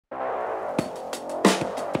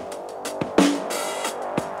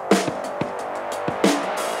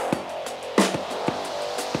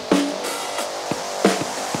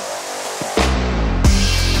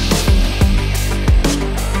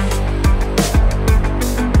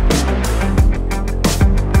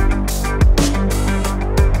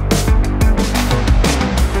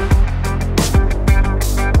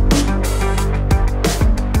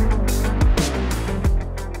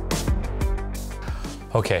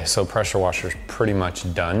Okay, so pressure washer's pretty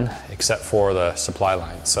much done, except for the supply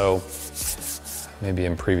line. So maybe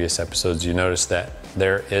in previous episodes you noticed that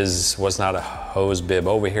there was not a hose bib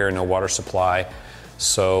over here, no water supply.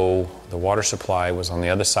 So the water supply was on the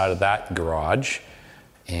other side of that garage,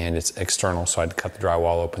 and it's external, so I had to cut the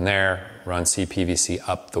drywall open there, run CPVC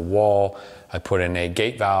up the wall. I put in a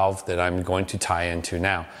gate valve that I'm going to tie into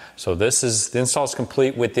now. So the install is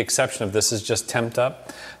complete, with the exception of this is just temped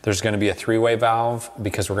up. There's going to be a three-way valve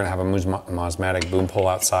because we're going to have a Mosmatic boom pole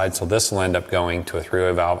outside, so this will end up going to a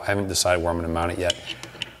three-way valve. I haven't decided where I'm going to mount it yet.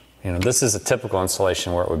 You know, this is a typical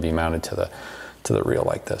installation where it would be mounted to the reel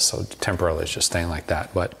like this, so temporarily it's just staying like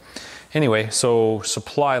that. But anyway, so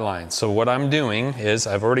supply line. So what I'm doing is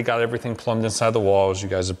I've already got everything plumbed inside the wall, as you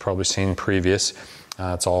guys have probably seen previous.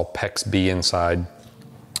 It's all PEX B inside.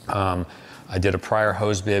 I did a prior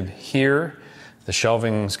hose bib here. The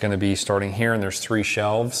shelving is going to be starting here, and there's 3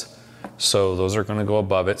 shelves. So those are going to go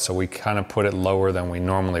above it. So we kind of put it lower than we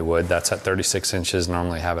normally would. That's at 36 inches.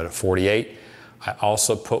 Normally I have it at 48. I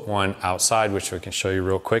also put one outside, which we can show you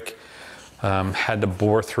real quick. Had to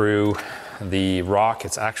bore through the rock.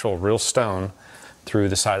 It's actual real stone through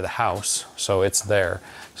the side of the house. So it's there.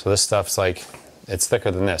 So this stuff's like, it's thicker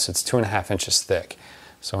than this. It's 2.5 inches thick.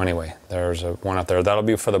 So anyway, there's one out there. That'll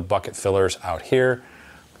be for the bucket fillers out here.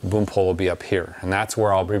 The boom pole will be up here. And that's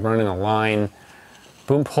where I'll be running a line.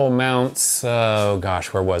 Boom pole mounts, oh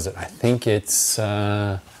gosh, where was it? I think it's,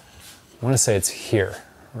 I want to say it's here,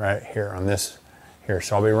 right here on this here.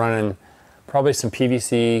 So I'll be running probably some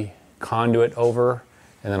PVC conduit over,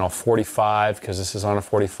 and then I'll 45, because this is on a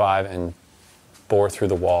 45, and bore through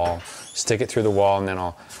the wall, stick it through the wall, and then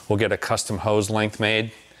we'll get a custom hose length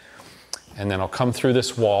made. And then I'll come through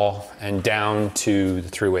this wall and down to the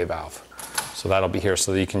three-way valve. So that'll be here,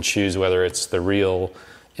 so that you can choose whether it's the reel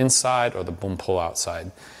inside or the boom pole outside.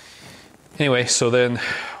 Anyway, so then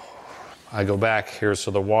I go back here. So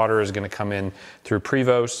the water is going to come in through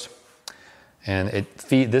Prevost, and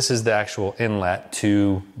this is the actual inlet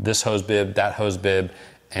to this hose bib, that hose bib,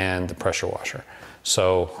 and the pressure washer.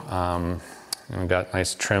 So we've got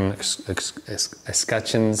nice trim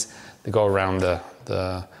escutcheons that go around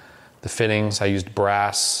the fittings. I used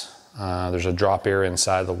brass. There's a drop ear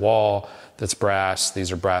inside the wall that's brass.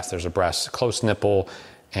 These are brass. There's a brass close nipple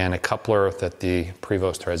and a coupler that the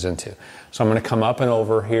Prevost threads into. So I'm going to come up and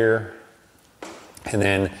over here, and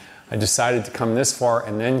then I decided to come this far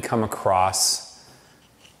and then come across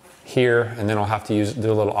here, and then I'll have to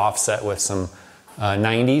do a little offset with some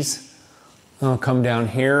 90s. I'll come down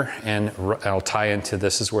here and I'll tie into,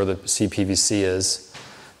 this is where the CPVC is,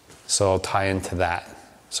 so I'll tie into that.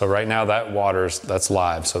 So right now that's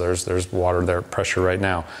live, so there's water there, pressure right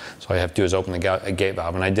now. So all I have to do is open a gate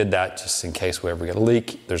valve, and I did that just in case we ever get a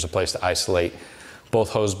leak. There's a place to isolate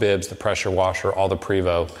both hose bibs, the pressure washer, all the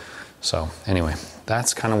Prevo. So anyway,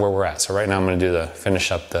 that's kind of where we're at. So right now I'm going to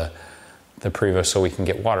finish up the Prevo so we can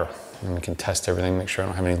get water, and we can test everything, make sure I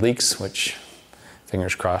don't have any leaks, which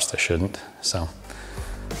fingers crossed I shouldn't. So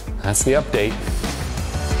that's the update.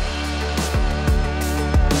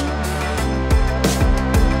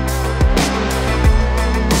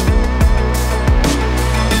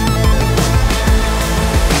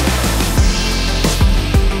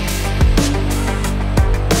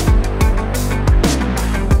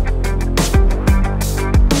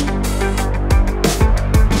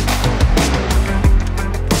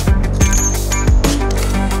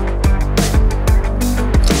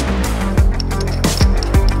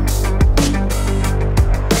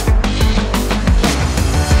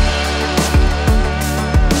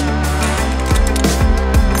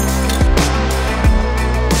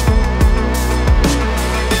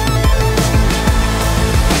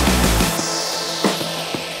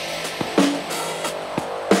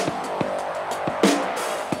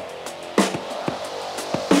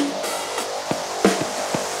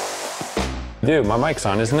 Dude, my mic's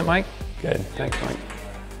on, isn't it, Mike? Good, thanks, Mike.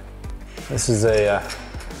 This is a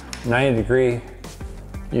 90-degree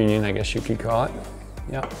union, I guess you could call it.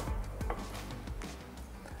 Yep.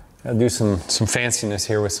 Gotta do some fanciness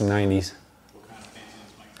here with some 90s. What kind of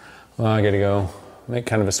fanciness, Mike? Well, I gotta go make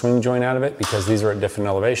kind of a swing joint out of it, because these are at different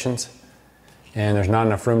elevations, and there's not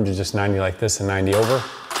enough room to just 90 like this and 90 over.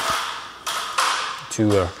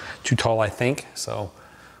 Too tall, I think. So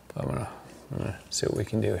I'm gonna see what we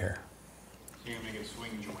can do here. You're gonna make a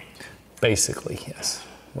swing joint. Basically, yes.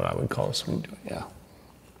 What I would call a swing joint, yeah.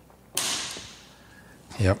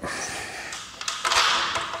 Yep. A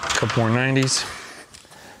couple more 90s.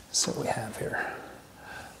 That's what we have here.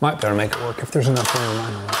 Might better make it work if there's enough room.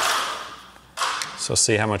 I don't know. So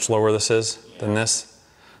see how much lower this is than this?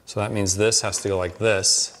 So that means this has to go like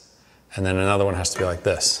this, and then another one has to be like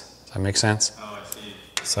this. Does that make sense? Oh, I see.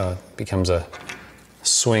 So it becomes a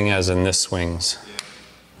swing as in this swings,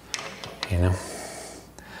 you know?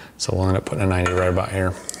 So we'll end up putting a 90 right about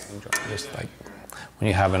here. Just like when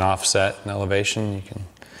you have an offset and elevation, you can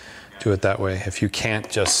do it that way. If you can't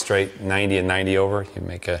just straight 90 and 90 over, you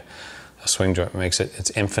make a swing joint,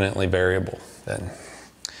 it's infinitely variable then.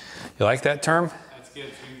 You like that term? That's good,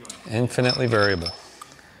 swing joint. Infinitely variable.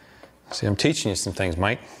 See, I'm teaching you some things,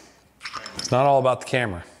 Mike. It's not all about the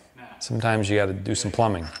camera. Sometimes you got to do some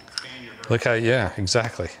plumbing. Look how, yeah,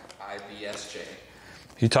 exactly. IBSJ.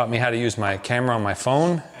 You taught me how to use my camera on my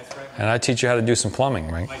phone, That's right. and I teach you how to do some plumbing,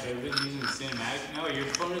 right? Like I've been using the cinematic. No, your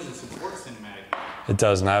phone doesn't support cinematic. It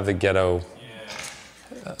does, and I have the Ghetto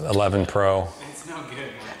Yeah. 11 Pro. It's no good,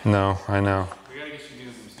 man. No, I know. We gotta get you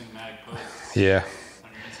doing some cinematic posts Yeah, on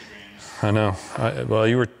your Instagram. I know. Well,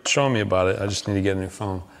 you were showing me about it. I just need to get a new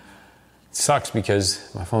phone. It sucks because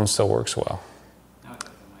my phone still works well. No, it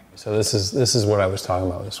doesn't like this. So this is what I was talking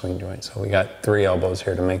about with the swing joint. So we got 3 elbows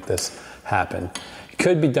here to make this happen. It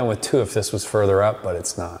could be done with 2 if this was further up, but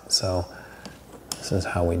it's not. So this is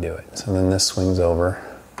how we do it. So then this swings over,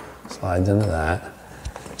 slides into that,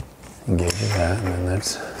 engages that, and then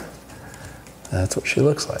that's what she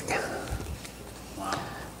looks like. Wow.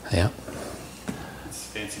 Yeah. It's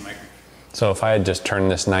fancy microphone. So if I had just turned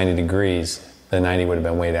this 90 degrees, the 90 would have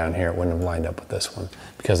been way down here. It wouldn't have lined up with this one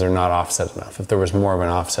because they're not offset enough. If there was more of an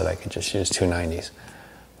offset, I could just use 2 90s.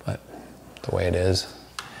 But the way it is,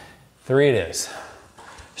 3 it is.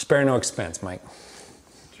 Spare no expense, Mike.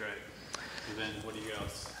 That's right. And then what do you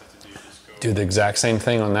else have to do? Just go. Do the exact same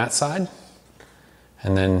thing on that side,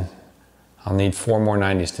 and then I'll need 4 more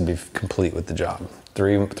 90s to be complete with the job.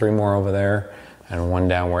 Three more over there, and 1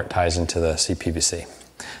 down where it ties into the CPVC.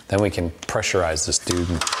 Then we can pressurize this dude,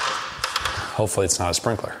 and hopefully it's not a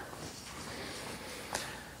sprinkler.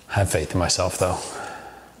 I have faith in myself, though.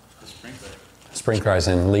 The sprinkler. Sprinkler as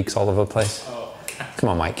in leaks all over the place. Oh. Come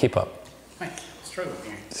on, Mike, keep up. Mike, struggle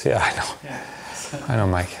here. See, I know. Yeah. I know,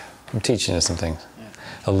 Mike. I'm teaching you some things.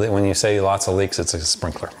 Yeah. When you say lots of leaks, it's a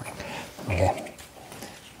sprinkler, Mike. Okay.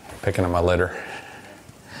 Picking up my litter.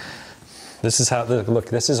 This is how, look,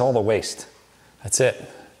 this is all the waste. That's it.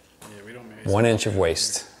 Yeah, we don't marry 1 inch of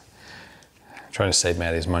waste. I'm trying to save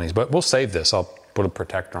Maddie's money, but we'll save this. I'll put a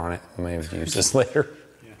protector on it. I may use this later.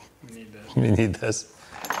 Yeah, we need that. We need this.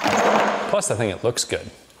 Plus, I think it looks good.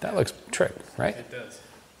 That looks trick, right? It does.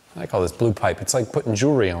 I like all this blue pipe. It's like putting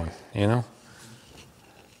jewelry on, you know?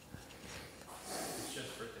 It's Jeff's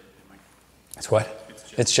birthday, Mike. It's what?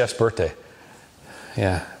 It's Jeff's birthday.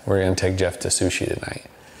 Yeah, we're gonna take Jeff to sushi tonight.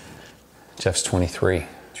 Jeff's 23,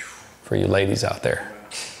 for you ladies out there.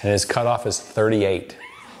 And his cutoff is 38.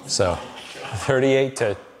 So 38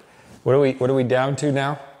 to, what are we down to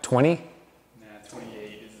now? 20? Nah,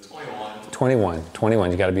 28 is 21.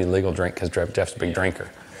 21, you gotta be legal drink, because Jeff's a big drinker.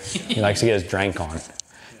 He likes to get his drink on.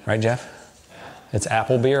 Right, Jeff? It's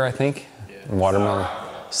apple beer, I think? And watermelon,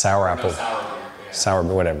 sour apple. Sour,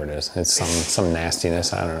 whatever it is. It's some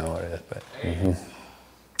nastiness. I don't know what it is, but.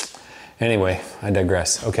 Anyway, I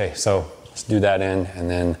digress. Okay, so let's do that in, and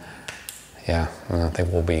then, yeah, I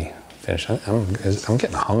think we'll be finished. I'm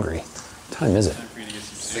getting hungry. What time is it? time for you to get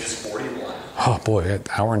some 6:41. Oh boy, an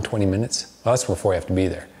hour and 20 minutes? Well, that's before we have to be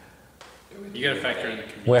there. You gotta factor in the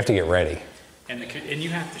commute. We have to get ready. And you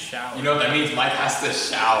have to shower. You know what that means? Mike has to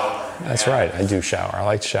shower. That's right, I do shower. I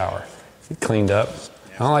like to shower. Get cleaned up.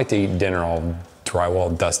 I don't like to eat dinner all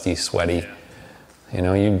drywall, dusty, sweaty. Yeah. You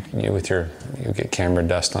know, you get camera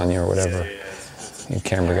dust on you or whatever. Yeah. You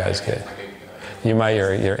camera guys get. Like You might,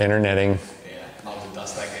 your interneting. yeah, all the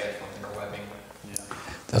dust I get from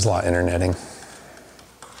interwebbing. Does a lot of interneting.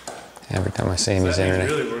 Every time I see him, he's So that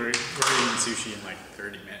means internet. really we're eating sushi in like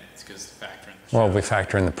 30 minutes because factor in the Well, we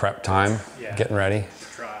factor in the prep time, Yeah. getting ready.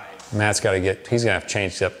 try. Matt's got to he's going to have to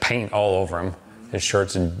change the paint all over him. His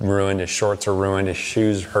shirts are ruined, his shorts are ruined, his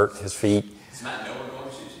shoes hurt his feet. Does Matt know we're going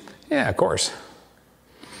to sushi? Yeah, of course.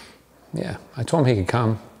 Yeah, I told him he could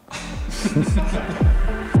come.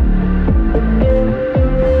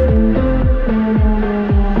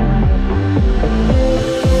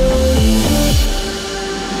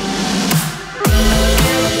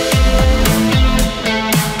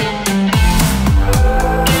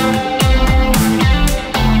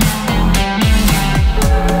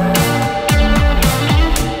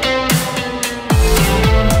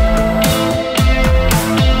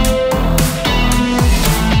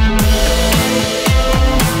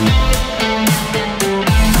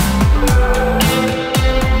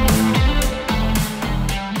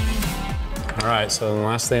 So the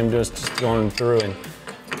last thing I'm doing is just going through and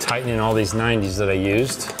tightening all these 90s that I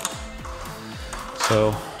used.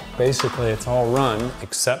 So basically it's all run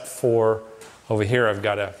except for over here. I've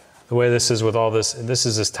got the way this is with all this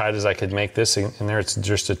is as tight as I could make this. In there it's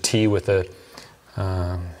just a T with a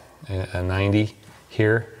 90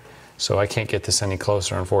 here. So I can't get this any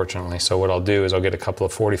closer, unfortunately. So what I'll do is I'll get a couple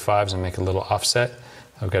of 45s and make a little offset.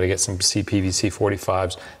 I've got to get some CPVC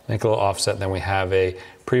 45s, make a little offset. Then we have a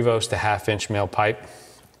Prevost to 1/2 inch male pipe.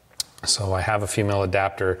 So I have a female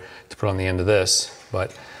adapter to put on the end of this,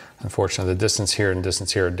 but unfortunately the distance here and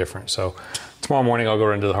distance here are different. So tomorrow morning I'll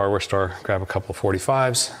go into the hardware store, grab a couple of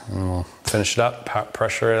 45s, and we'll finish it up,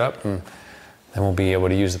 pressure it up, and then we'll be able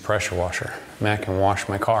to use the pressure washer. Matt can wash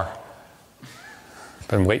my car.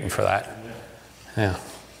 Been waiting for that. Yeah.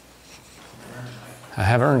 I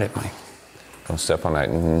have earned it, Mike. Don't step on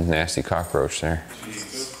that nasty cockroach there.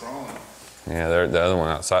 Yeah, they're the other one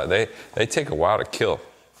outside. They take a while to kill.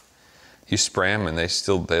 You spray them and they're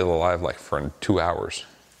alive like for 2 hours.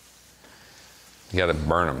 You gotta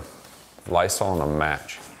burn them. Lysol and a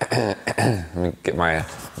match. Let me get my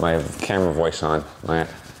camera voice on. Are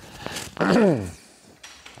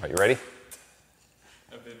you ready?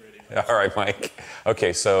 I've been ready. All right, Mike.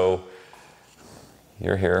 Okay, so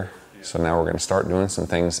you're here. So now we're gonna start doing some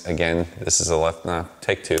things again. This is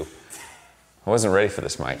take 2. I wasn't ready for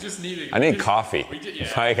this, Mike. I need coffee.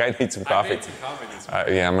 Mike, I need some coffee. I made some coffee this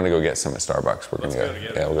morning. Yeah, I'm gonna go get some at Starbucks. Let's go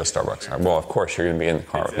together. Yeah, we'll go to Starbucks. Well, of course, you're gonna be in the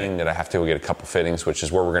car. Exactly. That I have to go get a couple fittings, which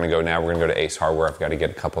is where we're gonna go now. We're gonna go to Ace Hardware. I've got to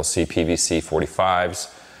get a couple of CPVC 45s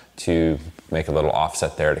to make a little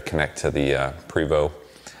offset there to connect to the Prevo.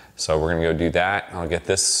 So we're gonna go do that. I'll get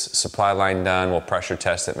this supply line done. We'll pressure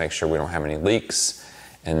test it, make sure we don't have any leaks.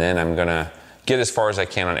 And then I'm gonna get as far as I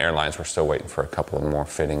can on airlines. We're still waiting for a couple of more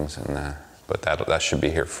fittings, and but that should be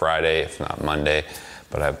here Friday, if not Monday.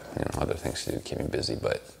 But I have other things to do to keep me busy.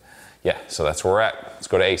 But yeah, so that's where we're at. Let's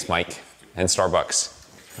go to Ace, Mike, and Starbucks.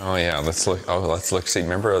 Oh yeah, let's look. Oh, let's look. See,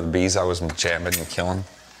 remember the bees I was jamming and killing?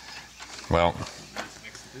 Well,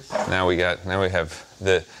 now we have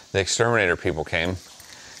the exterminator people came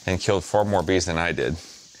and killed 4 more bees than I did.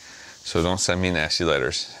 So don't send me nasty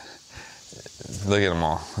letters. Look at them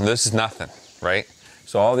all. This is nothing, right?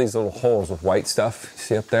 So all these little holes with white stuff,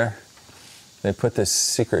 see up there? They put this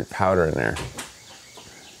secret powder in there.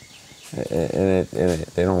 And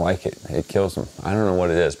they don't like it. It kills them. I don't know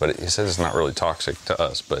what it is, but it says it's not really toxic to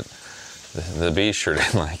us, but the bees sure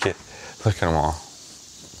didn't like it. Look at them all.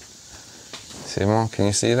 See them all? Can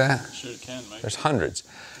you see that? Sure can, Mike. There's hundreds.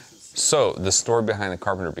 So the story behind the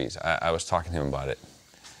carpenter bees, I was talking to him about it.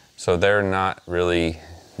 So they're not really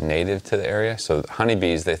native to the area. So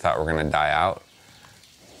honeybees, they thought were gonna die out.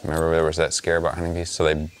 Remember there was that scare about honeybees? So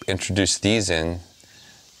they introduced these in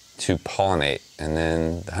to pollinate, and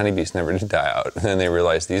then the honeybees never did die out. And then they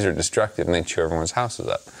realized these are destructive and they chew everyone's houses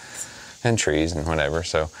up and trees and whatever.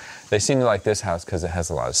 So they seem to like this house because it has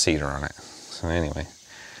a lot of cedar on it. So anyway,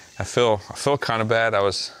 I feel kind of bad. I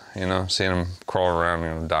was, seeing them crawl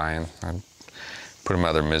around, dying. I put them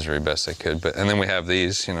out of their misery best I could. And then we have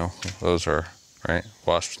these, those are, right,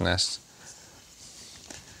 wasp nests.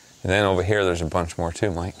 And then over here, there's a bunch more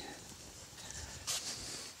too, Mike.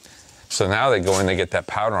 So now they go in, they get that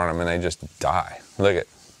powder on them, and they just die. Look at.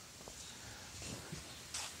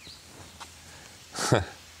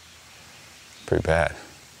 Pretty bad.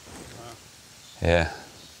 Wow. Yeah.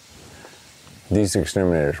 These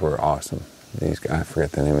exterminators were awesome. These guys, I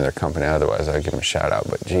forget the name of their company, otherwise I'd give them a shout out,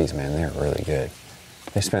 but geez, man, they're really good.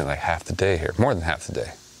 They spent like half the day here, more than half the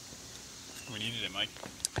day. We needed it, Mike.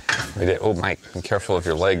 We did. Oh, Mike, be careful of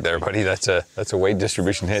your leg there, buddy. That's a weight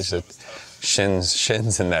distribution hitch. That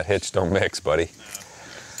shins and that hitch don't mix, buddy.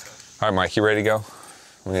 All right, Mike, you ready to go?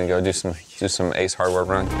 We're gonna go do some Ace Hardware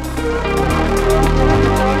run.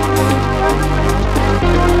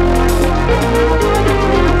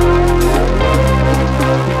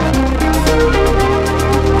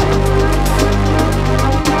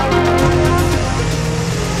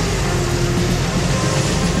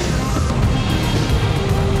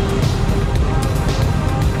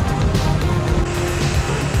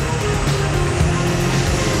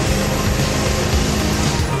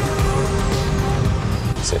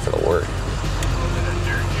 See if it'll work.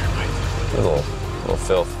 Little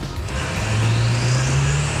filth.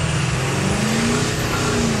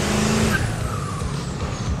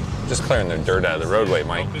 Just clearing the dirt out of the roadway,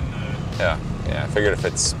 Mike. Yeah. I figured if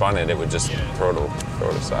it spun it would just throw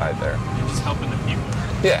it aside there. You're just helping the people.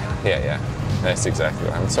 Yeah. That's exactly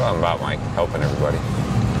what that's what I'm about, Mike. Helping everybody.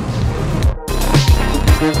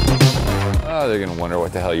 Oh, they're gonna wonder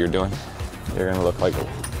what the hell you're doing. You're gonna look like a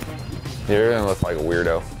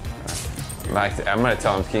weirdo. Mike, I'm gonna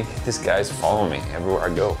tell him, this guy's following me everywhere I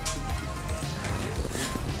go.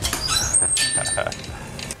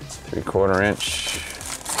 3/4 inch.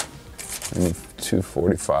 We need 2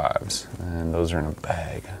 45s, and those are in a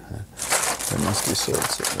bag. There must be so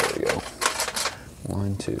there we go.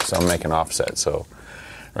 1, 2. So I'm making offset. So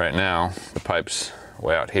right now the pipe's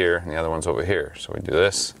way out here, and the other one's over here. So we do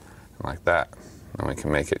this and like that, and we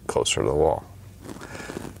can make it closer to the wall.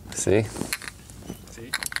 See?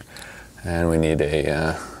 And we need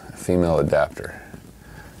a female adapter.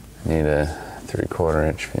 Need a 3/4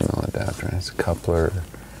 inch female adapter. It's a coupler.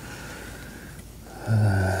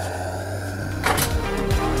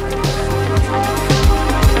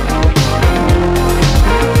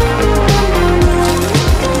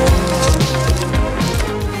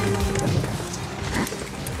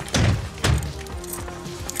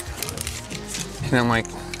 You know, Mike,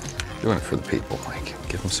 doing it for the people, Mike.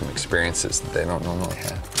 Give them some experiences that they don't normally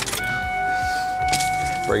have.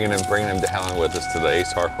 Bringing them to Helen with us, to the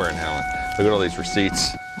Ace Hardware in Helen. Look at all these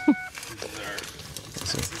receipts.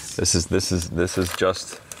 This is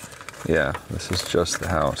just, yeah, this is just the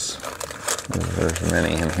house. There's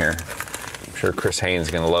many in here. I'm sure Chris Haynes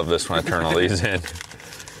is gonna love this when I turn all these in.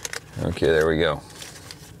 Okay, there we go.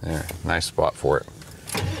 There, nice spot for it.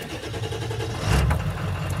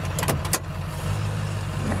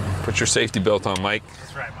 Put your safety belt on, Mike.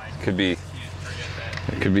 That's right, Mike.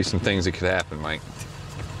 There could be some things that could happen, Mike.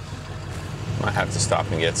 Might have to stop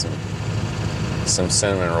and get some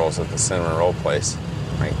cinnamon rolls at the cinnamon roll place,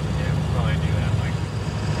 Mike. Yeah, we'll probably do that, Mike.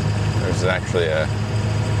 There's actually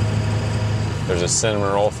there's a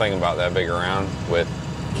cinnamon roll thing about that big around with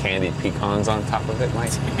candied pecans on top of it,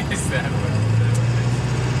 Mike. Is that what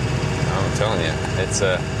I'm telling you, it's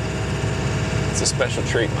a special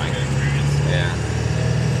treat, Mike. Yeah.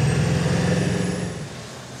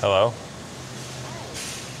 Hello.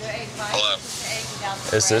 Hello.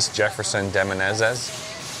 Is this Jefferson de Menezes?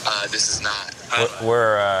 This is not.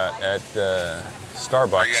 We're at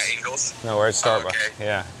Starbucks. Are you at Ingles? No, we're at Starbucks. okay.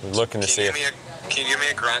 Yeah, we're looking to see if Can you give me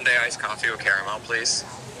a grande iced coffee with caramel, please?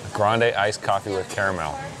 grande iced coffee with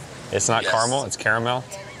caramel. It's not Yes. caramel, it's caramel.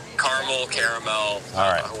 Caramel.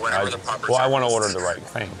 All right. Whatever the proper. Well, I term want to is. order the right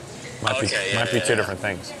thing. Might be two different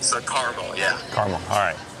things. So caramel, yeah. Caramel. All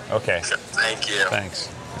right. Okay. Thank you. Thanks.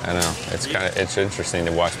 I know it's interesting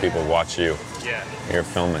to watch people watch you. Yeah. You're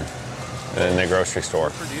filming in the grocery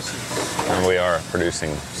store, and we are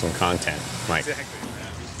producing some content, Mike. Exactly.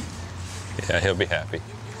 Yeah, he'll be happy.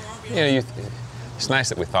 You know, it's nice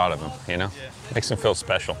that we thought of him. You know, makes him feel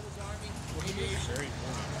special.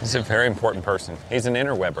 He's a very important person. He's an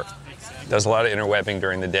interwebber. Does a lot of interwebbing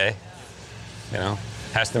during the day. You know,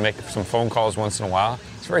 has to make some phone calls once in a while.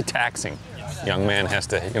 It's very taxing. Young man has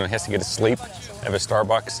to get his sleep, have a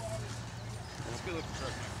Starbucks.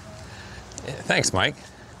 Yeah, thanks, Mike.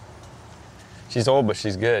 She's old, but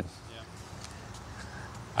she's good.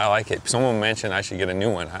 I like it. Someone mentioned I should get a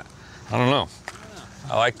new one. I don't know.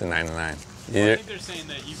 I like the 99. Well, I think they're saying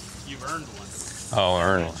that you've earned one. Oh,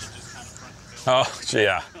 earned one. Oh,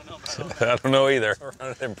 yeah. I don't know either. I'm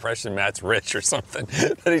under the impression Matt's rich or something.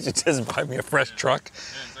 That he should just buy me a fresh truck. Yeah,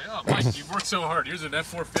 it's like, oh, Mike, you've worked so hard. Here's an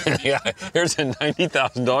F-450. Yeah, here's a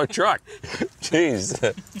 $90,000 truck. Jeez.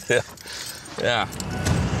 Yeah.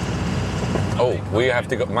 Oh, we have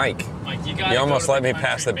to go, Mike. Mike, you almost let me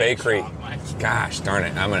pass the Country Bake bakery. Shop, Mike. Gosh darn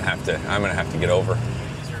it! I'm gonna have to get over.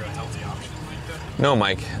 Is there a healthy option like that? No,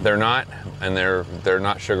 Mike, they're not, and they're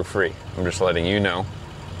not sugar-free. I'm just letting you know.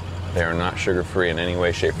 They are not sugar-free in any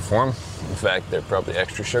way, shape, or form. In fact, they're probably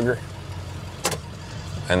extra sugar.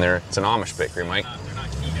 And it's an Amish bakery, Mike. They're not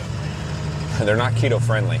keto, right? They're not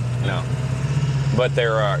keto-friendly, no. But they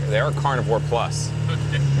are carnivore plus.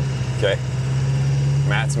 Okay.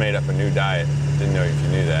 Matt's made up a new diet. Didn't know if you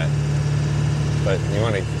knew that. But you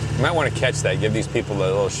might want to catch that. Give these people a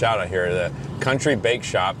little shout out here. The Country Bake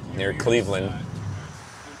Shop near Cleveland.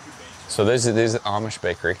 So this is an Amish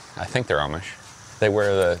bakery. I think they're Amish. They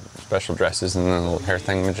wear the special dresses and the little hair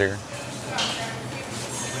thingamajigger.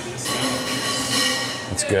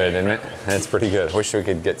 It's good, isn't it? It's pretty good. I wish we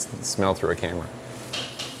could smell through a camera.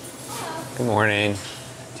 Good morning.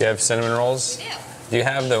 Do you have cinnamon rolls? We do. Do you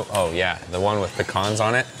have the one with pecans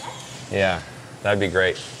on it? Yeah, that'd be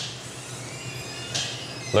great.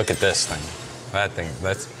 Look at this thing.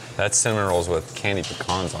 That's cinnamon rolls with candy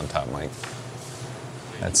pecans on top, Mike.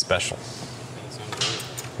 That's special.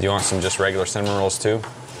 Do you want some just regular cinnamon rolls too?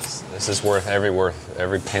 This is worth every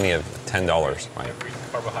penny of $10, Mike. Every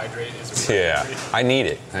carbohydrate is a Yeah, I need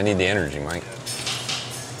it. I need the energy, Mike.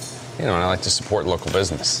 You know, and I like to support local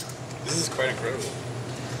business. This is quite incredible.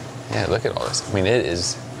 Yeah, look at all this. I mean, it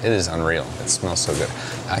is unreal. It smells so good.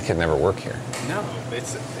 I could never work here. No,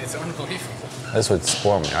 it's unbelievable. This would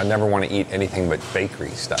spoil me. I'd never want to eat anything but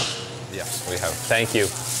bakery stuff. Yeah. Yes, we have. Thank you.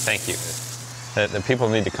 Thank you. The people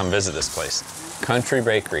need to come visit this place. Country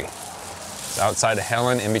Bakery. It's outside of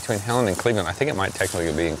Helen, in between Helen and Cleveland. I think it might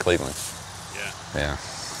technically be in Cleveland. Yeah. Yeah.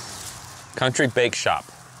 Country Bake Shop.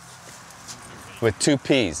 With 2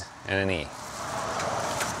 P's and an E.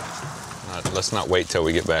 Let's not wait till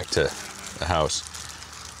we get back to the house.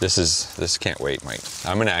 This can't wait, Mike.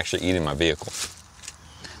 I'm gonna actually eat in my vehicle.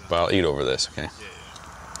 But I'll eat over this, okay?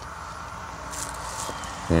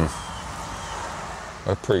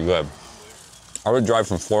 That's pretty good. I would drive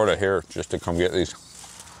from Florida here just to come get these.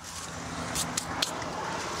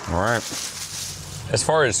 All right. As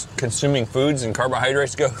far as consuming foods and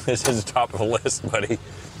carbohydrates go, this is the top of the list, buddy.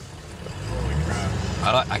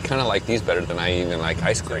 I kind of like these better than I even like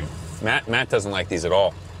ice cream. Matt doesn't like these at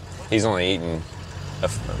all. He's only eaten a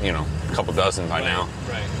couple dozen by now.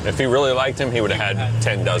 Right. If he really liked him, he would have had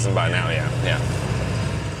 10 dozen by now. Yeah.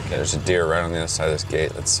 Okay, there's a deer right on the other side of this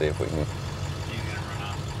gate. Let's see if we can. He's gonna run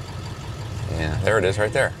off. Yeah, there it is,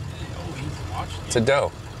 right there. Oh, he's watching. It's a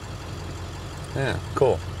doe. Yeah,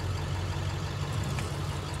 cool.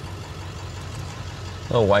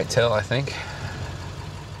 Little whitetail, I think.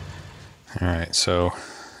 All right, so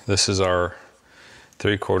this is our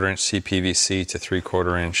 3/4 inch CPVC to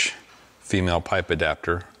 3/4 inch female pipe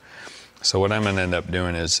adapter. So what I'm gonna end up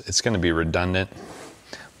doing is, it's gonna be redundant,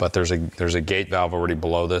 but there's a gate valve already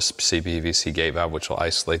below this CPVC gate valve, which will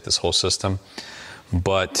isolate this whole system.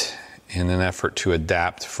 But in an effort to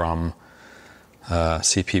adapt from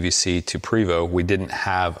CPVC to Prevo, we didn't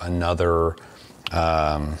have another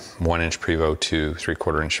 1 inch Prevo to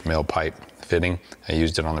 3/4 inch male pipe fitting. I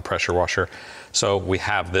used it on the pressure washer. So we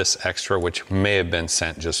have this extra, which may have been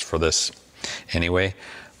sent just for this anyway,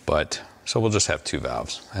 but so we'll just have 2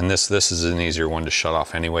 valves. And this is an easier one to shut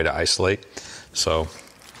off anyway to isolate. So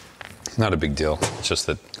not a big deal. It's just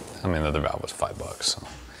that, I mean, the other valve was $5, so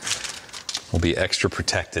we'll be extra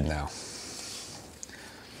protected now.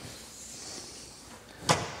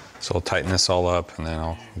 So I'll tighten this all up and then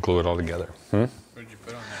I'll glue it all together. What did you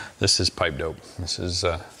put on that? This is pipe dope. This is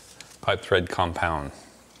pipe thread compound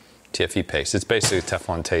TFE paste. It's basically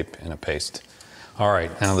Teflon tape in a paste. All right,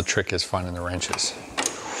 now the trick is finding the wrenches.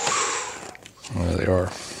 There they are.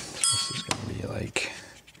 This is gonna be like,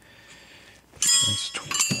 it's gonna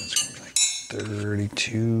be like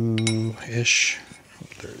 32-ish.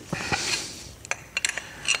 30.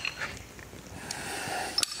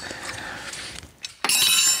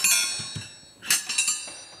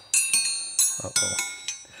 Uh-oh.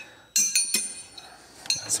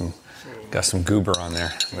 Got some goober on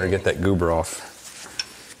there. Better get that goober off.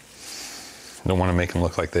 Don't want to make them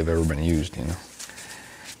look like they've ever been used, you know.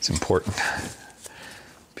 It's important.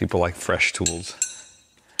 People like fresh tools.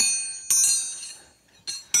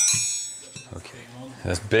 Okay,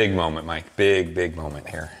 that's big moment, Mike. Big moment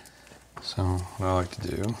here. So what I like to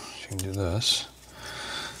do, you can do this.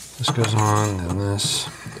 This goes on, then this,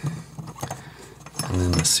 and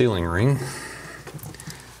then the sealing ring.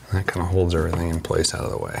 That kind of holds everything in place out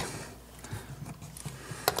of the way.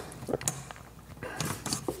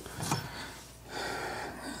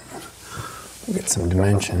 Get some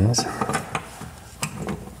dimensions. So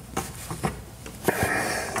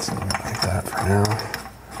like that for now.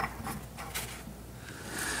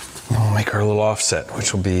 Then we'll make our little offset,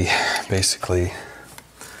 which will be basically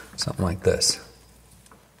something like this.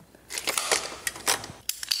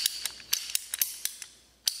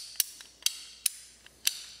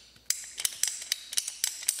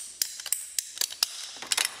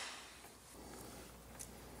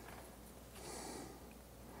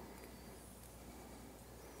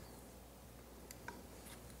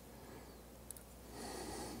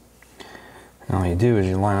 And all you do is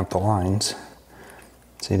you line up the lines.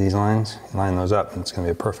 See these lines? You line those up and it's going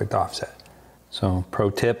to be a perfect offset. So pro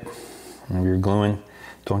tip, whenever you're gluing,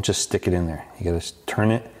 don't just stick it in there. You got to turn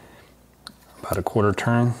it about a 1/4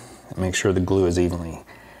 turn and make sure the glue is evenly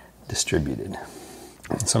distributed.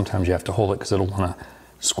 And sometimes you have to hold it because it'll want to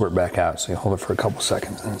squirt back out. So you hold it for a couple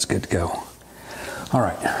seconds and it's good to go. All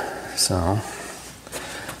right, so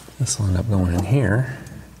this will end up going in here.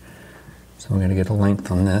 So we're gonna get a length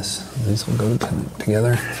on this. These will go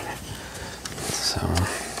together. So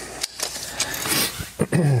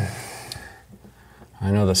I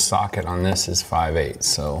know the socket on this is 5/8,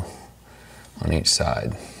 so on each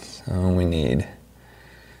side. So we need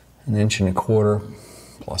 1 1/4 inches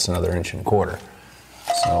plus another 1 1/4 inches.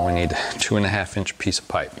 So we need a 2.5 inch piece of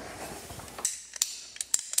pipe.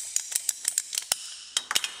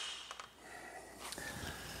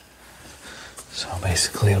 So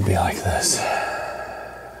basically it'll be like this.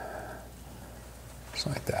 Just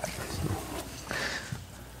like that.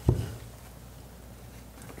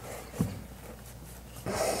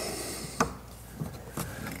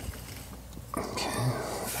 Okay,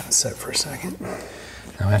 let that set for a second.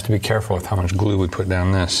 Now I have to be careful with how much glue we put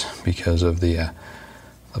down this because of the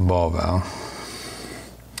ball valve,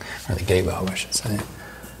 or the gate valve, I should say.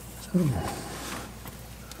 So,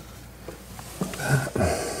 that.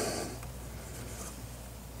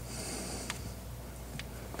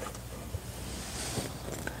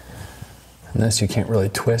 And this you can't really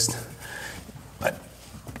twist, but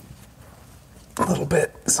a little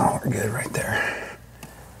bit, it's all good right there.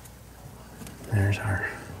 There's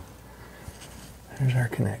our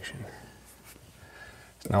connection.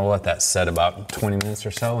 So now we'll let that set about 20 minutes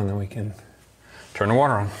or so, and then we can turn the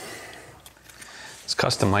water on. It's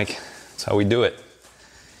custom, Mike. That's how we do it.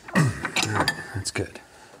 All right, that's good.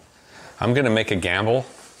 I'm gonna make a gamble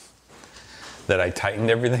that I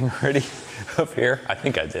tightened everything already up here. I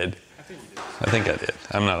think I did. I think I did.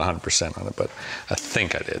 I'm not 100% on it, but I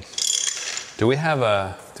think I did. Do we have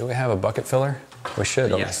a bucket filler? We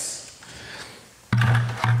should. Yes.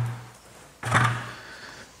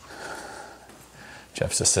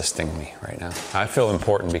 Jeff's assisting me right now. I feel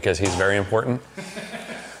important because he's very important. The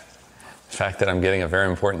fact that I'm getting a very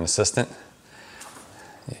important assistant.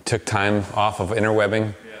 He took time off of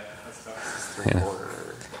interwebbing. Yeah, that's tough. You know,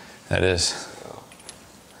 that is.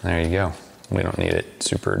 There you go. We don't need it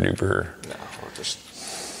super duper. No, we're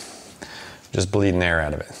just bleeding air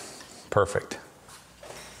out of it. Perfect.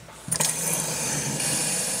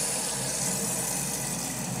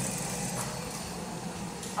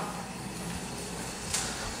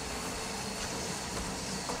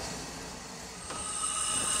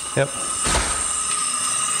 Yep.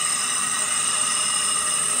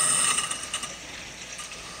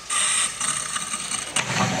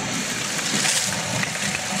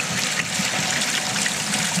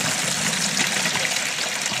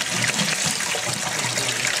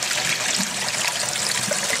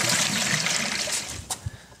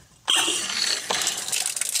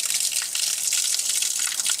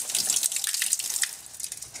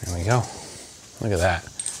 There we go. Look at that.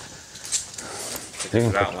 You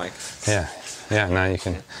can put it out, Mike. Yeah, yeah. Now you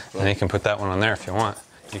can put that one on there if you want.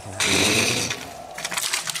 You can.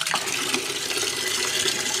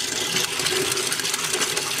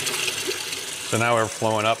 So now we're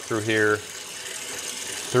flowing up through here,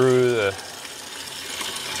 through the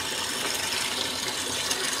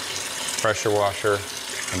pressure washer,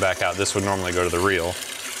 and back out. This would normally go to the reel.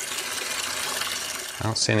 I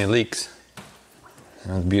don't see any leaks.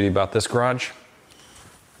 You know the beauty about this garage?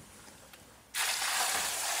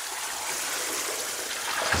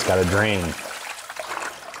 It's got a drain. I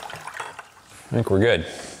think we're good.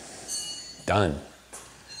 Done.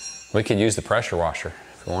 We could use the pressure washer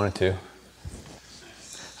if we wanted to.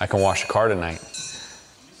 I can wash a car tonight.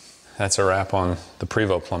 That's a wrap on the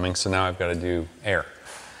Prevo plumbing, so now I've got to do air.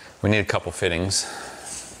 We need a couple fittings,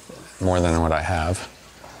 more than what I have.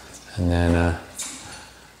 And then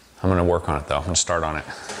I'm gonna work on it though. I'm gonna start on it.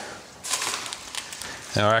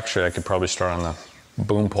 Now actually I could probably start on the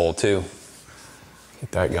boom pole too.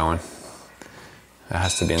 Get that going. That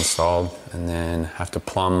has to be installed, and then have to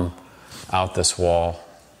plumb out this wall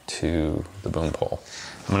to the boom pole.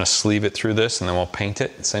 I'm gonna sleeve it through this and then we'll paint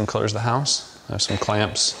it same color as the house. I have some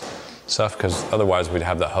clamps, stuff, because otherwise we'd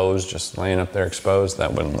have the hose just laying up there exposed.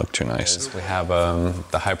 That wouldn't look too nice. We have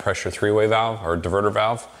the high pressure three-way valve or diverter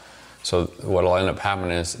valve. So what'll end up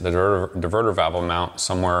happening is the diverter valve will mount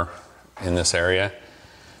somewhere in this area,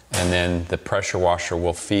 and then the pressure washer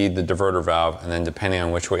will feed the diverter valve, and then depending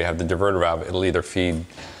on which way you have the diverter valve, it'll either feed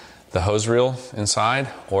the hose reel inside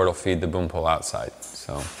or it'll feed the boom pole outside.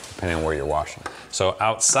 So depending on where you're washing. So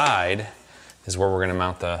outside is where we're gonna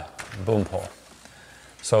mount the boom pole.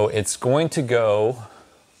 So it's going to go,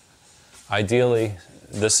 ideally,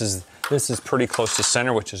 this is pretty close to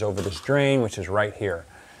center, which is over this drain, which is right here.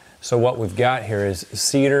 So what we've got here is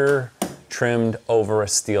cedar trimmed over a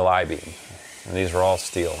steel I-beam. And these are all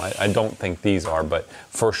steel. I don't think these are, but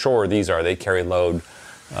for sure these are. They carry load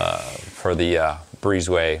for the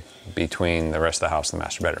breezeway between the rest of the house and the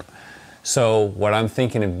master bedroom. So what I'm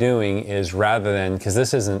thinking of doing is, rather than, because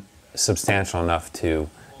this isn't substantial enough to,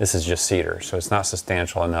 this is just cedar, so it's not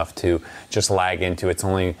substantial enough to just lag into. It's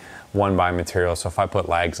only 1x material, so if I put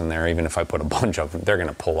lags in there, even if I put a bunch of them, they're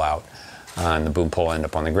gonna pull out and the boom pole will end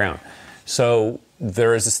up on the ground. So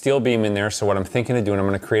there is a steel beam in there, so what I'm thinking of doing, I'm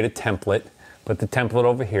gonna create a template, put the template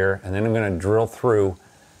over here, and then I'm gonna drill through,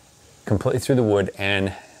 completely through the wood,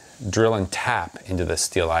 and drill and tap into the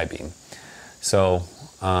steel I-beam. So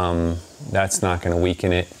that's not gonna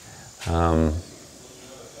weaken it,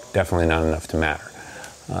 definitely not enough to matter.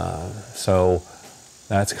 So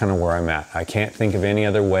that's kind of where I'm at. I can't think of any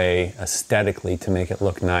other way aesthetically to make it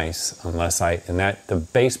look nice unless the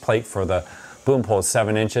base plate for the boom pole is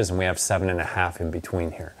 7 inches and we have 7.5 in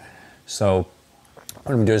between here. So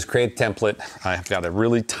what I'm gonna do is create a template. I've got a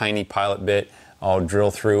really tiny pilot bit. I'll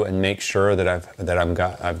drill through and make sure that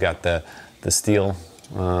I've got the steel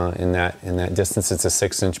in that distance. It's a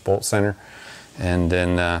 6-inch bolt center, and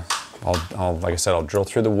then I'll like I said, I'll drill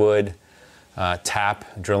through the wood,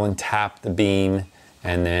 drill and tap the beam,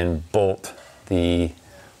 and then bolt the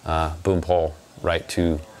boom pole right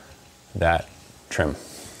to that trim.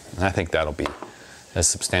 And I think that'll be as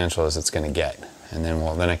substantial as it's going to get. And then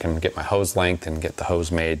then I can get my hose length and get the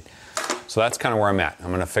hose made. So that's kind of where I'm at. I'm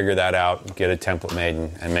going to figure that out, get a template made,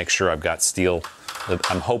 and make sure I've got steel.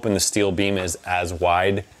 I'm hoping the steel beam is as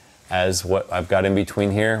wide as what I've got in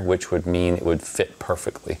between here, which would mean it would fit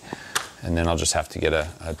perfectly. And then I'll just have to get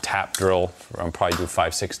a tap drill. I'll probably do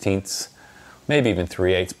 5/16, maybe even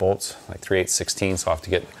 3/8 bolts, like 3/8/16. So I'll have to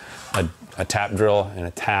get a tap drill and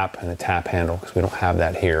a tap handle, because we don't have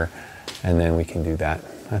that here. And then we can do that.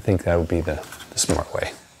 I think that would be the smart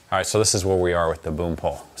way. All right, so this is where we are with the boom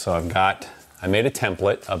pole. So I made a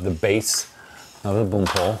template of the base of the boom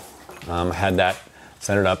pole. I had that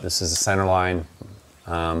centered up. This is a center line.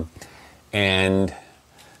 And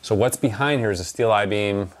so what's behind here is a steel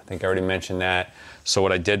I-beam. I think I already mentioned that. So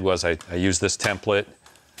what I did was I used this template,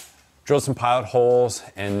 drilled some pilot holes,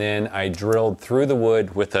 and then I drilled through the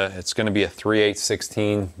wood with it's gonna be a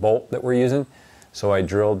 3/8/16 bolt that we're using. So I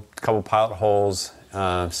drilled a couple pilot holes,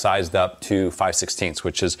 sized up to 5/16,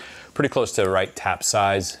 which is pretty close to the right tap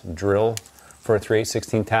size drill for a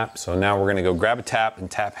 3/8/16 tap. So now we're gonna go grab a tap and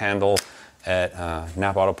tap handle at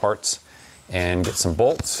Napa Auto Parts and get some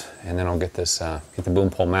bolts, and then I'll get this get the boom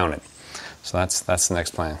pole mounted. So that's the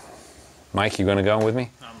next plan. Mike, you gonna go with me?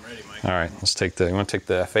 I'm ready, Mike. All right, let's take you wanna take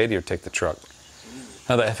the F80 or take the truck?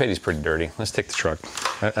 No, the F80 is pretty dirty. Let's take the truck.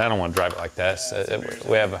 I don't want to drive it like that.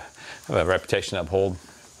 We have a reputation to uphold.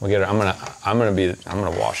 We'll get it. I'm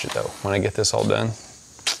gonna wash it though. When I get this all done,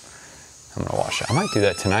 I'm gonna wash it. I might do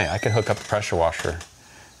that tonight. I could hook up a pressure washer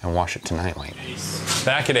and wash it tonight, Lane.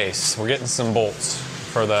 Back at Ace, we're getting some bolts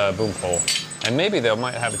for the boom pole, and maybe they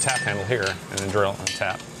might have a tap handle here and a drill and a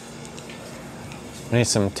tap. I need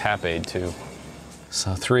some tap aid too.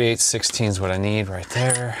 So 3/8/16 is what I need right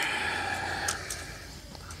there.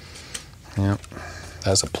 Yep,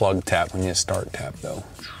 that's a plug tap. We need a start tap though.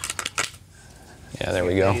 Yeah, there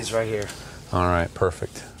we go. He's right here. All right,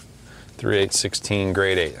 perfect. 3/8/16,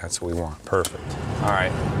 grade 8. That's what we want. Perfect. All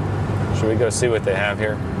right. Should we go see what they have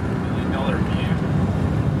here? $1 million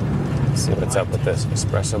view. Let's see what's up with this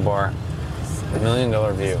espresso bar. $1 million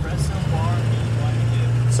view. Espresso bar, what do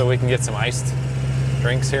you get? So we can get some iced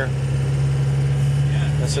drinks here. Yeah.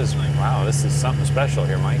 This is wow. This is something special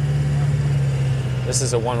here, Mike. This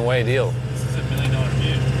is a one-way deal. This is $1 million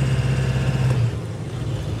view.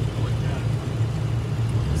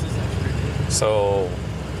 This is actually So,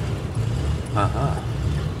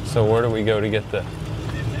 So where do we go to get the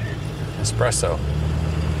espresso?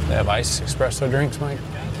 They have iced espresso drinks, Mike?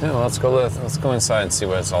 Yeah, well, let's go inside and see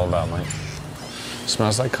what it's all about, Mike.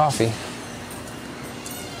 Smells like coffee.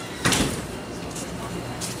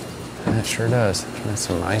 And it sure does. And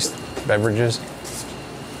some iced beverages.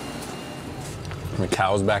 The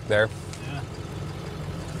cows back there. Yeah.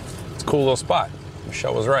 It's a cool little spot.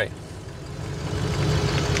 Michelle was right.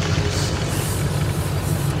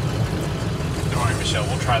 Don't worry, Michelle.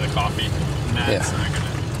 We'll try the coffee. Matt's not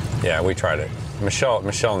gonna. Yeah, we tried it. Michelle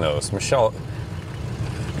knows. Michelle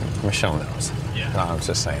knows. Yeah. No, I was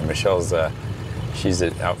just saying. Michelle's she's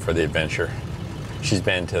out for the adventure. She's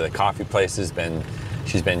been to the coffee places.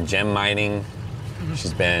 She's been gem mining.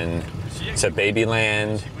 She's been to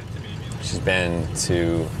Babyland. She's been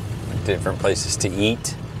to different places to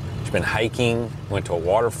eat. She's been hiking, went to a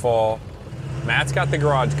waterfall. Matt's got the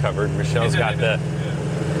garage covered. Michelle's got the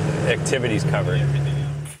activities covered.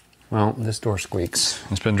 Well, this door squeaks.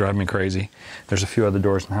 It's been driving me crazy. There's a few other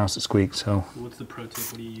doors in the house that squeak, so. What's the pro tip?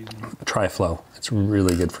 What are you using? Tri-Flow. It's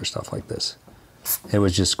really good for stuff like this. It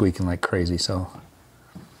was just squeaking like crazy, so.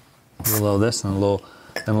 A little of this and a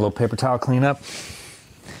little paper towel cleanup.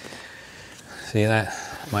 See that?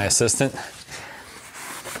 My assistant.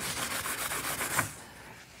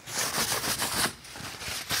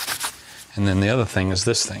 And then the other thing is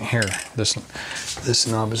this thing here. This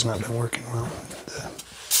knob has not been working well.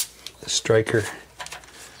 The striker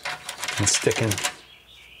and sticking.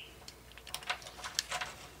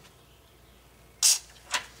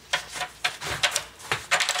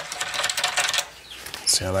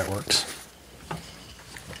 Let's see how that works.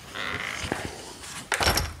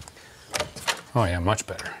 Oh yeah, much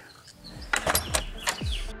better.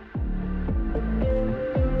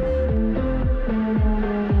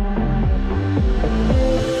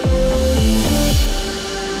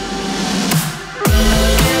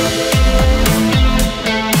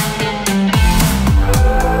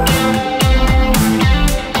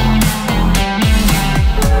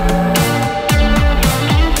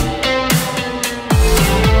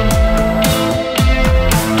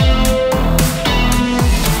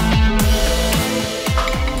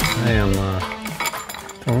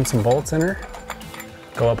 some bolts in her.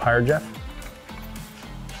 Go up higher, Jeff.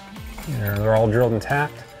 They're all drilled and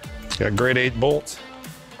tapped. Got grade 8 bolts.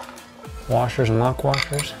 Washers and lock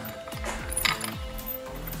washers.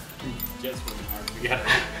 Jet's working hard.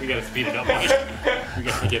 We gotta speed it up. We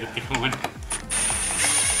gotta get it going.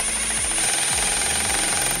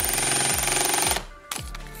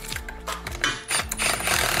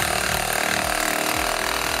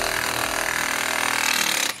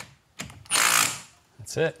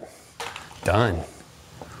 That's it. Done.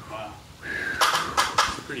 Wow.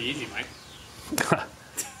 Pretty easy, Mike.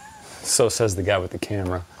 So says the guy with the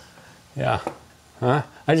camera. Yeah. Huh?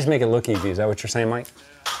 I just make it look easy. Is that what you're saying, Mike?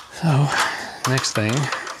 So, next thing.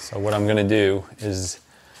 So what I'm gonna do is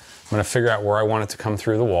I'm gonna figure out where I want it to come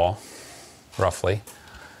through the wall, roughly.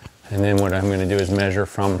 And then what I'm gonna do is measure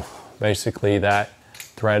from basically that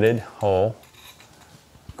threaded hole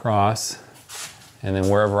across, and then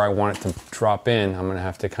wherever I want it to drop in, I'm gonna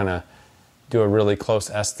have to kind of do a really close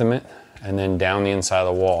estimate, and then down the inside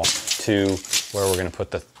of the wall to where we're gonna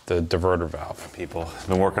put the diverter valve. People, I've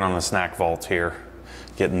been working on the snack vault here,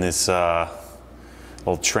 getting this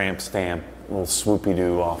little tramp stamp, little swoopy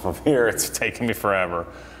doo off of here. It's taking me forever.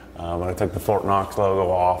 But I took the Fort Knox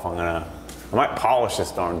logo off. I might polish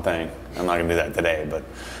this darn thing. I'm not gonna do that today, but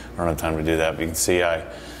I don't have time to do that. But you can see I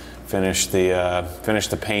finished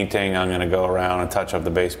the painting. I'm gonna go around and touch up the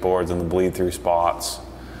baseboards and the bleed through spots.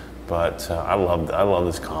 But I love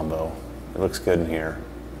this combo. It looks good in here.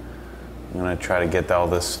 I'm gonna try to get all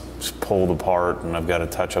this pulled apart, and I've got to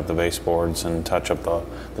touch up the baseboards and touch up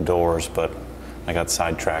the doors, but I got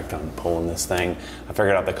sidetracked on pulling this thing. I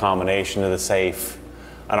figured out the combination of the safe.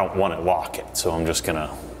 I don't want to lock it, so I'm just gonna,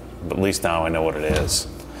 but at least now I know what it is.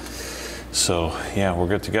 So yeah, we're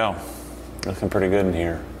good to go. Looking pretty good in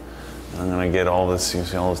here. I'm gonna get all this, you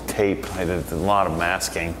see all this tape. I did a lot of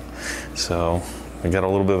masking, so I got a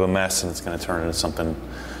little bit of a mess, and it's gonna turn into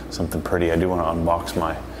something pretty. I do want to unbox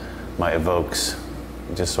my Evokes,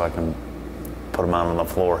 just so I can put them out on the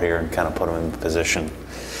floor here and kind of put them in position.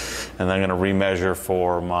 And then I'm going to remeasure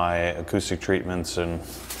for my acoustic treatments, and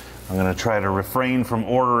I'm going to try to refrain from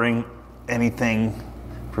ordering anything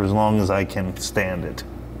for as long as I can stand it,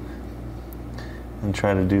 and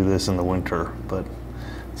try to do this in the winter. But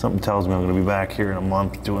something tells me I'm going to be back here in a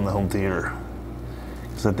month doing the home theater,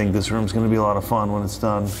 because I think this room's going to be a lot of fun when it's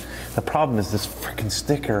done. The problem is this freaking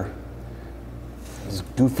sticker, this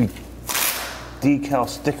goofy decal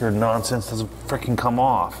sticker nonsense doesn't freaking come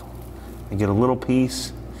off. I get a little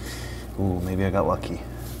piece. Ooh, maybe I got lucky.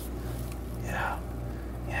 Yeah,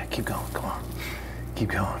 keep going, come on. Keep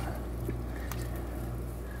going.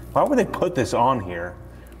 Why would they put this on here?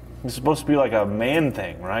 It's supposed to be like a man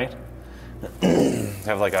thing, right?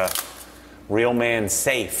 Have like a real man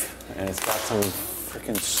safe, and it's got some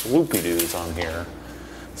freaking swoopy doos on here.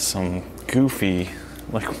 Some goofy,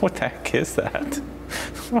 like what the heck is that?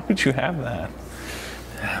 Why would you have that?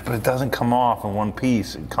 But it doesn't come off in one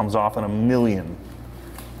piece. It comes off in a million.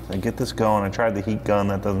 So I get this going. I tried the heat gun.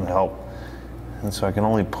 That doesn't help. And so I can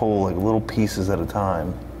only pull like little pieces at a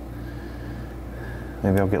time.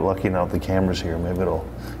 Maybe I'll get lucky now with the cameras here. Maybe it'll,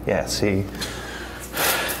 yeah, see.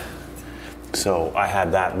 So I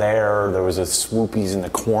had that there. There was a swoopies in the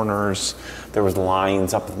corners. There was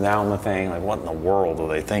lines up and down the thing. Like, what in the world are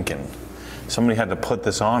they thinking? Somebody had to put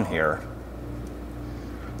this on here.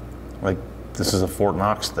 Like, this is a Fort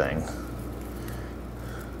Knox thing.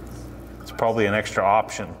 It's probably an extra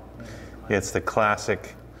option. It's the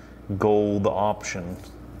classic gold option.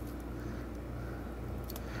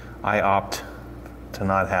 I opt to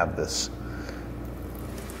not have this.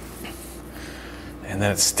 And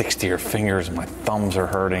then it sticks to your fingers, and my thumbs are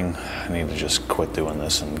hurting. I need to just quit doing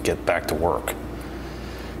this and get back to work.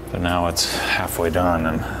 But now it's halfway done,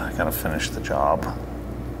 and I gotta finish the job.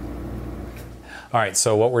 All right,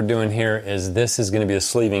 so what we're doing here is this is going to be the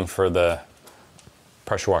sleeving for the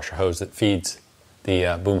pressure washer hose that feeds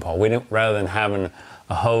the boom pole. We didn't, rather than having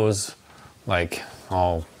a hose like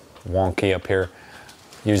all wonky up here,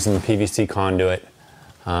 using the PVC conduit,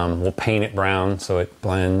 we'll paint it brown so it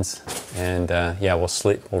blends, and yeah,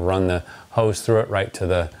 we'll run the hose through it right to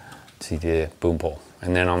the boom pole.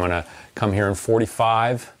 And then I'm going to come here in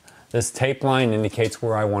 45. This tape line indicates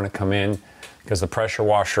where I want to come in, because the pressure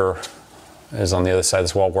washer is on the other side of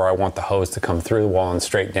this wall, where I want the hose to come through the wall and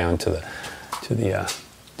straight down to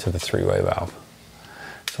the three-way valve.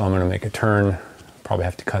 So I'm going to make a turn. Probably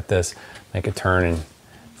have to cut this, make a turn, and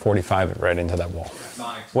 45 it right into that wall.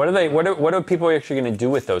 What are people actually going to do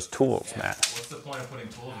with those tools, Matt? What's the point of putting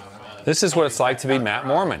tools on them? This is what it's like to be Matt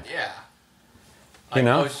Mormon. Yeah. Like, You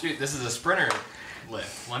know? oh shoot, this is a sprinter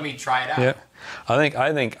lift. Let me try it out. Yeah.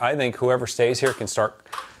 I think whoever stays here can start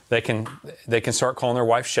they can start calling their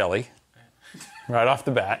wife Shelly right off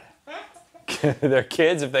the bat. Their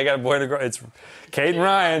kids, if they got a boy and a girl, it's Kate and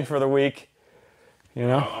Ryan for the week. You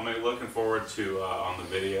know? I'm looking forward to on the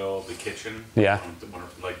video of the kitchen. Yeah.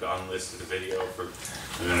 Like the unlisted video for.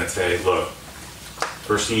 I'm gonna say, look.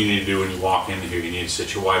 First thing you need to do when you walk in here, you need to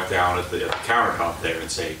sit your wife down at the countertop there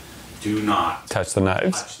and say, "Do not touch the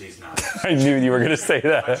knives." Touch these knives. I knew you were gonna say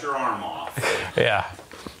that. Cut your arm off. Yeah.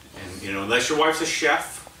 And you know, unless your wife's a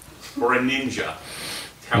chef or a ninja,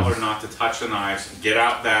 tell her not to touch the knives. Get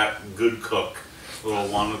out that good cook. Little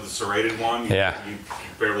one with the serrated one. You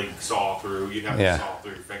barely saw through. You'd have to saw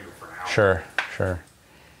through your finger for an hour. Sure.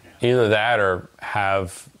 Yeah. Either that or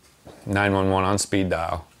have 911 on speed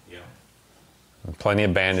dial. Yeah. Plenty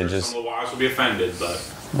of bandages. Some of the wives will be offended, but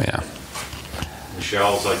yeah.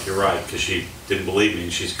 Michelle's like, you're right, because she didn't believe me,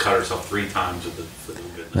 and she's cut herself 3 times with the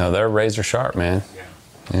good. No, they're razor sharp, man.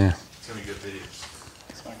 Yeah. It's gonna be good videos.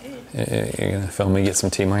 It's not good. You're gonna film me get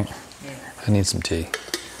some tea, Mike? Yeah. I need some tea.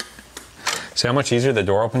 See how much easier the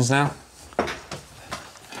door opens now?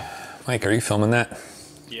 Mike, are you filming that?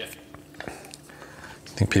 Yeah.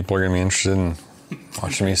 Think people are gonna be interested in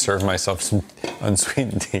watching me serve myself some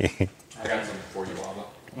unsweetened tea? I got something for you, Lava.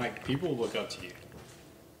 Like, people look up to you.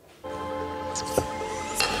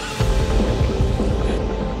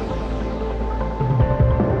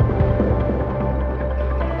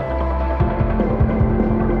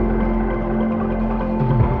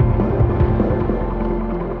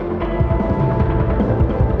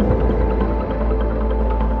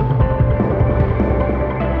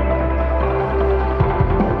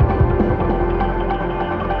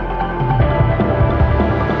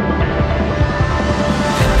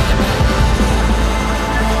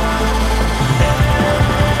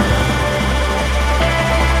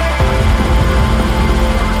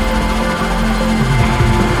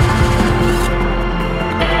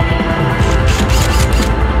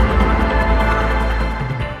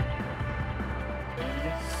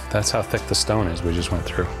 That's how thick the stone is we just went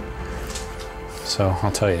through. So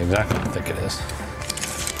I'll tell you exactly how thick it is.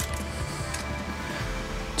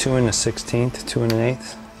 2 1/16, 2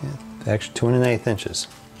 1/8. Yeah, actually 2 1/8 inches.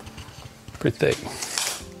 Pretty thick.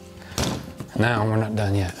 Now we're not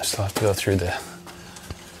done yet. I still have to go through the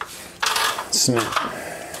cement.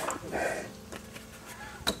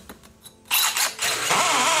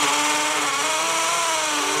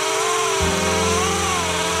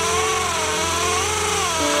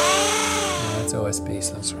 OSB,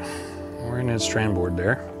 so that's, we're in a strand board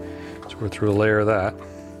there. So we're through a layer of that.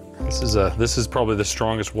 This is probably the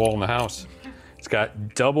strongest wall in the house. It's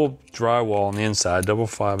got double drywall on the inside, double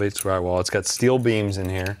 5/8 drywall. It's got steel beams in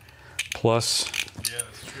here. Plus, yeah,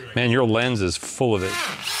 that's true. Man, your lens is full of it.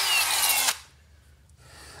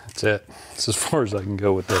 That's it. That's as far as I can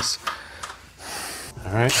go with this.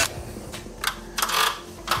 All right.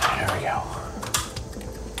 There we go.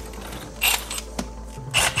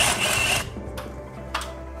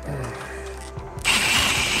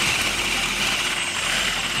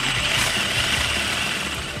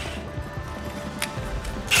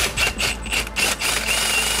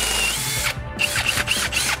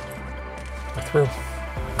 Through.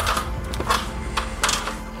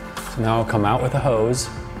 So now I'll come out with a hose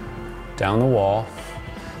down the wall.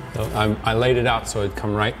 So I laid it out so it'd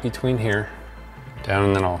come right between here, down,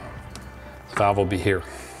 and then the valve will be here.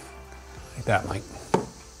 Like that, Mike.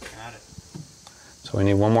 Got it. So we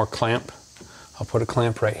need one more clamp. I'll put a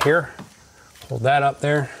clamp right here, hold that up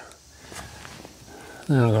there,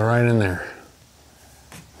 and it'll go right in there.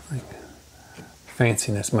 Like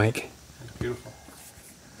fanciness, Mike. That's beautiful.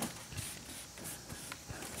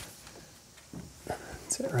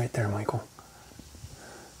 That's it right there, Michael.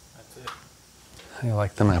 That's it. How do you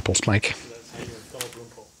like them apples, Mike? That's how you install a broom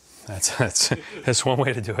pole. That's one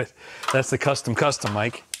way to do it. That's the custom,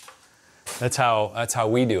 Mike. That's how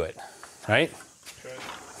we do it, right? Okay.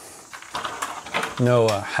 No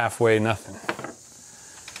halfway, nothing.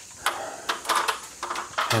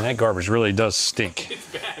 And that garbage really does stink. It's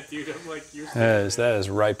bad, dude. I'm like, you're That is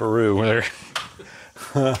riperoo.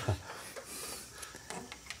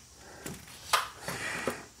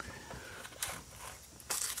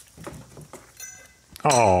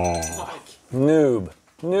 Oh, noob.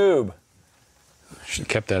 Should have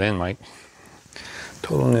kept that in, Mike.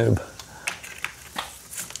 Total noob.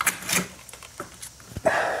 I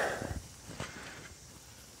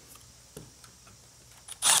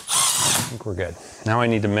think we're good. Now I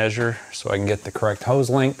need to measure so I can get the correct hose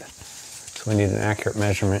length. So we need an accurate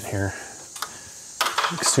measurement here.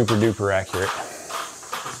 Super duper accurate.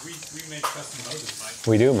 We make custom hoses, Mike.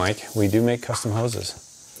 We do, Mike. We do make custom hoses.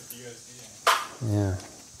 What do you guys do? Yeah.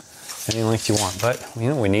 any length you want. But you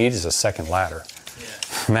know what we need is a second ladder.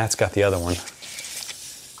 Yeah. Matt's got the other one.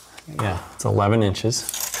 Yeah, it's 11 inches.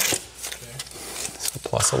 So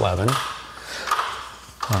plus 11.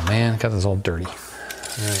 Oh man, got this all dirty.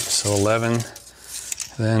 All right, so 11,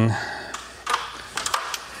 then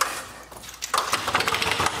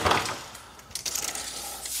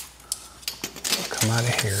come out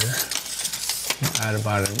of here, add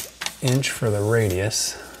about an inch for the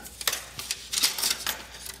radius.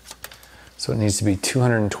 So it needs to be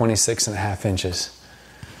 226.5 inches.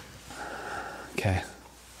 Okay,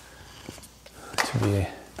 to be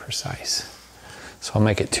precise. So I'll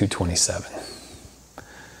make it 227.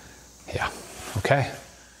 Yeah, okay.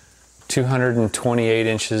 228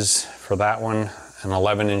 inches for that one and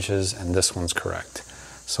 11 inches, and this one's correct.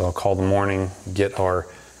 So I'll call the morning, get our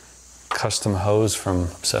custom hose from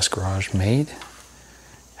Obsessed Garage made,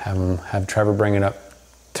 have Trevor bring it up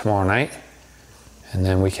tomorrow night, and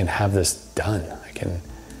then we can have this done.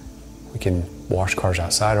 We can wash cars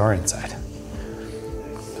outside or inside.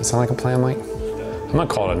 Does that sound like a plan, Mike? I'm gonna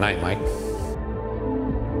call it a night, Mike.